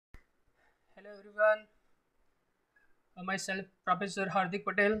Hello everyone, myself Professor Hardik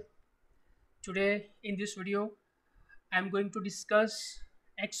Patel. Today in this video I am going to discuss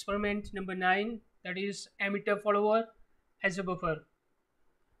experiment number 9, that is emitter follower as a buffer.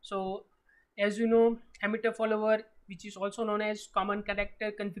 So as you know, emitter follower, which is also known as common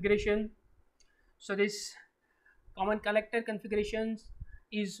collector configuration. So this common collector configurations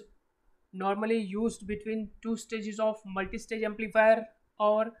is normally used between two stages of multi-stage amplifier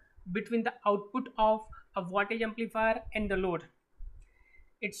or between the output of a voltage amplifier and the load.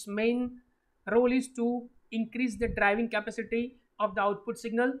 Its main role is to increase the driving capacity of the output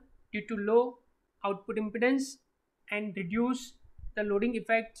signal due to low output impedance and reduce the loading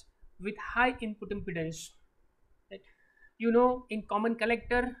effect with high input impedance. Right? You know, in common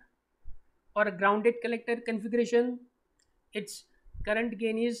collector or a grounded collector configuration, its current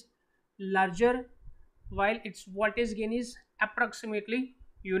gain is larger while its voltage gain is approximately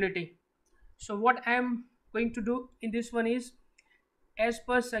unity. So what I am going to do in this one is, as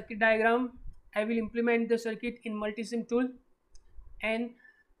per circuit diagram, I will implement the circuit in multisim tool, and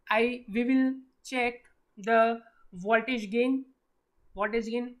we will check the voltage gain. Voltage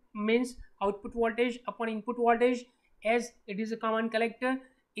gain means output voltage upon input voltage. As it is a common collector,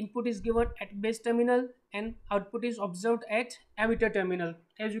 input is given at base terminal and output is observed at emitter terminal,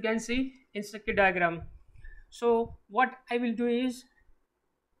 as you can see in circuit diagram. So what I will do is,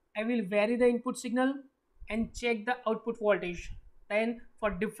 I will vary the input signal and check the output voltage. Then for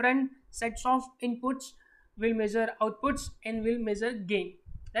different sets of inputs, we'll measure outputs and we'll measure gain.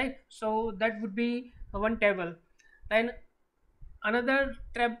 Right? So that would be one table. Then another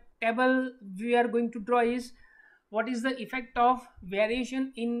table we are going to draw is, what is the effect of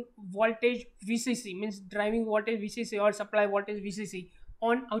variation in voltage VCC, means driving voltage VCC or supply voltage VCC,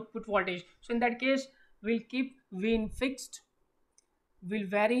 on output voltage. So in that case, we'll keep V in fixed, will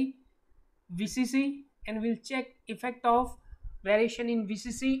vary VCC, and will check effect of variation in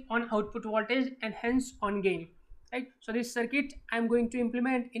VCC on output voltage and hence on gain. Right? So this circuit I am going to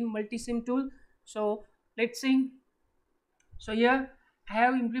implement in multisim tool. So let's see. So here I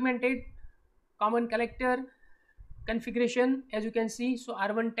have implemented common collector configuration, as you can see. So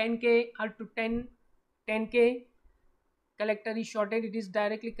R1 10K, R2 10K collector is shorted, it is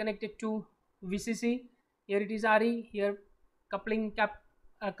directly connected to VCC. Here it is RE, here coupling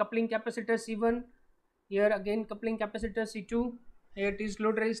capacitor C1, here again coupling capacitor C2, here it is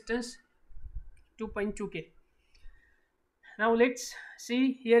load resistance 2.2K. Now let's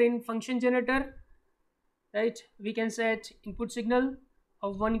see here in function generator. Right, we can set input signal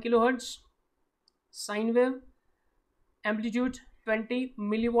of 1 kilohertz, sine wave, amplitude 20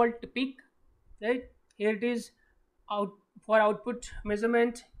 millivolt peak. Right, here it is out for output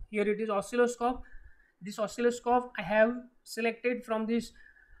measurement. Here it is oscilloscope. This oscilloscope I have selected from this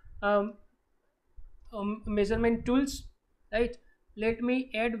um, measurement tools. Right, let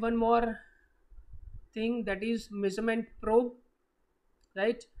me add one more thing, that is measurement probe.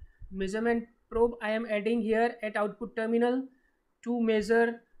 Right, measurement probe I am adding here at output terminal to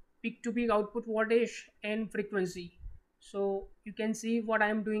measure peak to peak output voltage and frequency. So you can see what I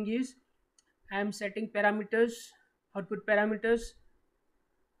am doing is, I am setting parameters, output parameters,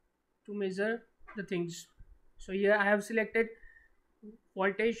 to measure the things. So here I have selected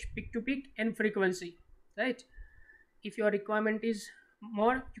voltage, peak to peak, and frequency. Right, if your requirement is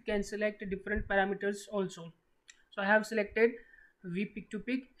more, you can select different parameters also. So I have selected V peak to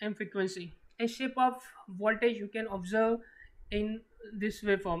peak and frequency. A shape of voltage you can observe in this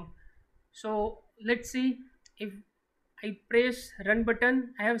waveform. So let's see, if I press run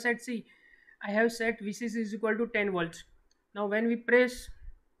button, I have set, see, I have set VCC is equal to 10 volts. Now when we press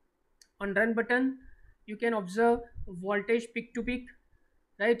on run button, you can observe voltage peak to peak.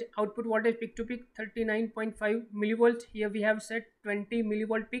 Right, output voltage peak to peak 39.5 millivolt. Here we have set 20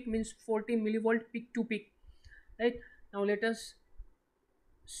 millivolt peak, means 40 millivolt peak to peak. Right, now let us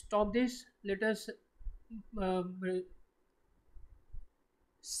stop this. Let us uh,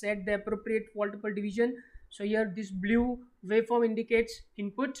 set the appropriate multiple division. So here this blue waveform indicates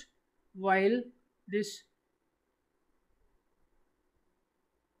input, while this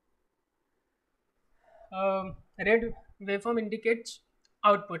red waveform indicates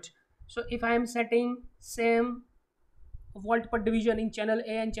output. So if I am setting same volt per division in channel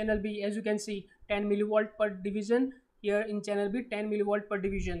A and channel B, as you can see 10 millivolt per division, here in channel B 10 millivolt per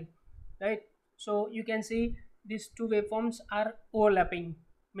division. Right, so you can see these two waveforms are overlapping,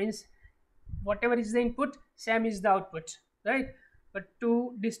 means whatever is the input, same is the output. Right, but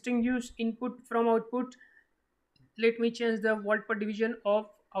to distinguish input from output, let me change the volt per division of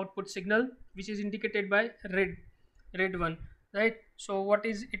output signal, which is indicated by red one. Right, so what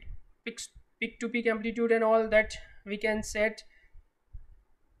is it, fixed peak to peak amplitude and all that we can set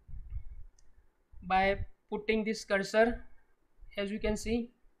by putting this cursor, as you can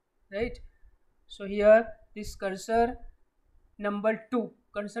see, right? So here this cursor number 2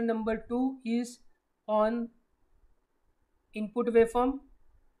 is on input waveform,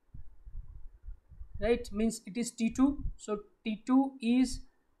 right? Means it is T2. So T2 is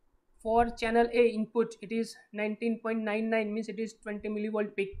for channel A input, it is 19.99, means it is 20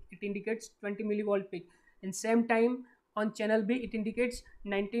 millivolt peak. It indicates 20 millivolt peak. And same time on channel B it indicates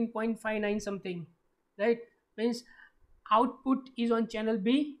 19.59 something, right? Means output is on channel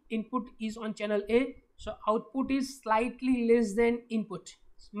B, input is on channel A. So output is slightly less than input.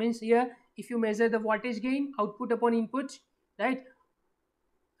 Means here if you measure the voltage gain, output upon input, right?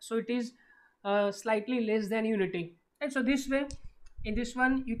 So it is slightly less than unity, and so this way in this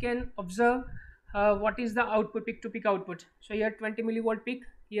one you can observe what is the output, peak to peak output. So here 20 millivolt peak,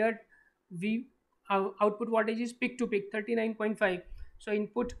 here v output voltage is peak to peak 39.5. So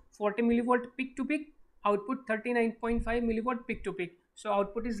input 40 millivolt peak to peak, output 39.5 millivolt peak to peak. So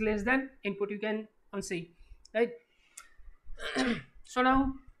output is less than input, you can see, right? So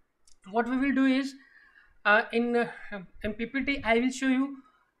now what we will do is in PPT I will show you.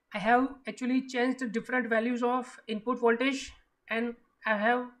 I have actually changed the different values of input voltage, and I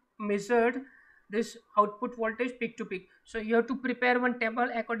have measured this output voltage peak to peak. So you have to prepare one table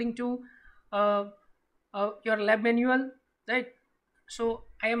according to uh, your lab manual, right? So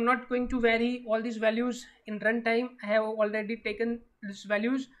I am not going to vary all these values in runtime. I have already taken these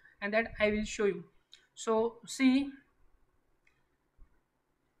values, and that I will show you. So see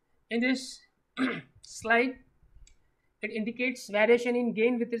in this slide, it indicates variation in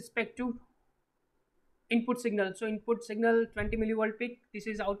gain with respect to input signal. So input signal 20 millivolt peak, this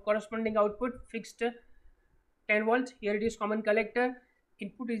is out corresponding output fixed 10 volt. Here it is common collector.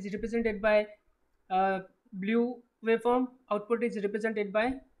 Input is represented by blue waveform, output is represented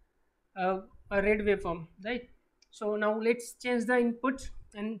by a red waveform, right? So now let's change the input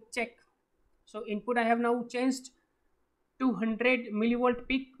and check. So input I have now changed 200 millivolt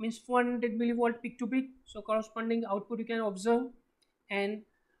peak, means 400 millivolt peak to peak. So corresponding output you can observe, and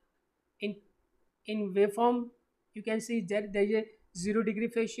in waveform you can see that there is a 0 degree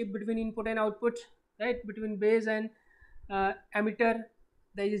phase shift between input and output, right? Between base and emitter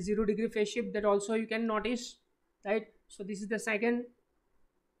there is a 0 degree phase shift, that also you can notice, right? So this is the second.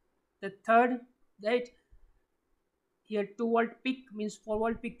 The third, right, here 2 volt peak means 4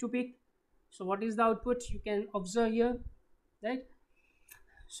 volt peak to peak. So what is the output you can observe here, right?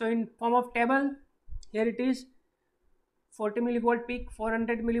 So in form of table, here it is 40 millivolt peak,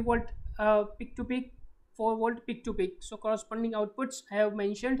 400 millivolt peak to peak, 4 volt peak to peak. So corresponding outputs I have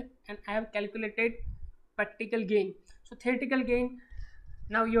mentioned, and I have calculated practical gain. So theoretical gain,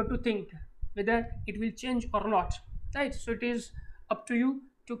 now you have to think whether it will change or not, right? So it is up to you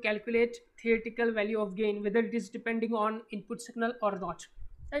to calculate theoretical value of gain, whether it is depending on input signal or not,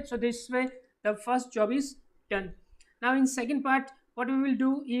 right? So this way the first job is done. Now in second part what we will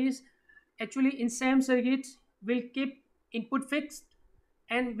do is, actually in same circuit we'll keep input fixed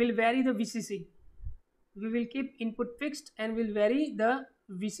and will vary the VCC. We will keep input fixed and will vary the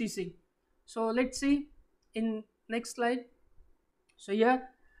VCC. So let's see in next slide. So here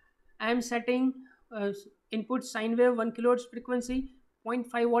I am setting input sine wave 1 kilohertz frequency,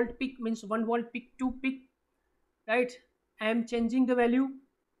 0.5 volt peak means 1 volt peak to peak, right? I am changing the value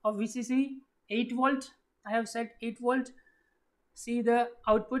of VCC 8 volt. I have set 8 volt. See the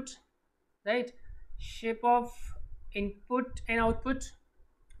output, right? Shape of input and output,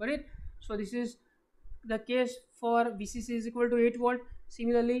 right? So this is the case for VCC is equal to 8 volt.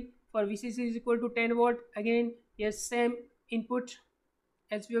 Similarly for VCC is equal to 10 volt, again yes, same input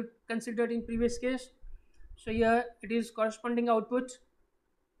as we have considered in previous case. So here it is corresponding output,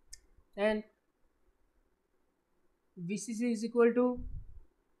 and VCC is equal to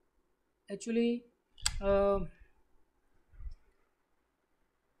actually so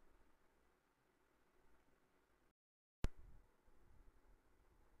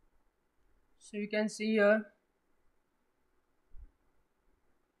you can see here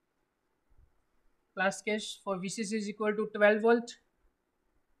last case for VCC is equal to 12 volt,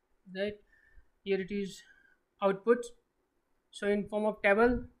 right? Here it is output. So in form of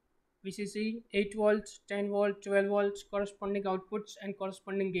table, VCC 8 volts, 10 volt, 12 volts, corresponding outputs and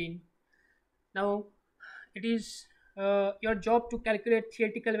corresponding gain. Now it is your job to calculate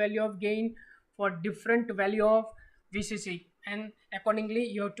theoretical value of gain for different value of VCC, and accordingly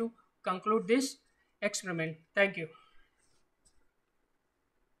you have to conclude this experiment. Thank you.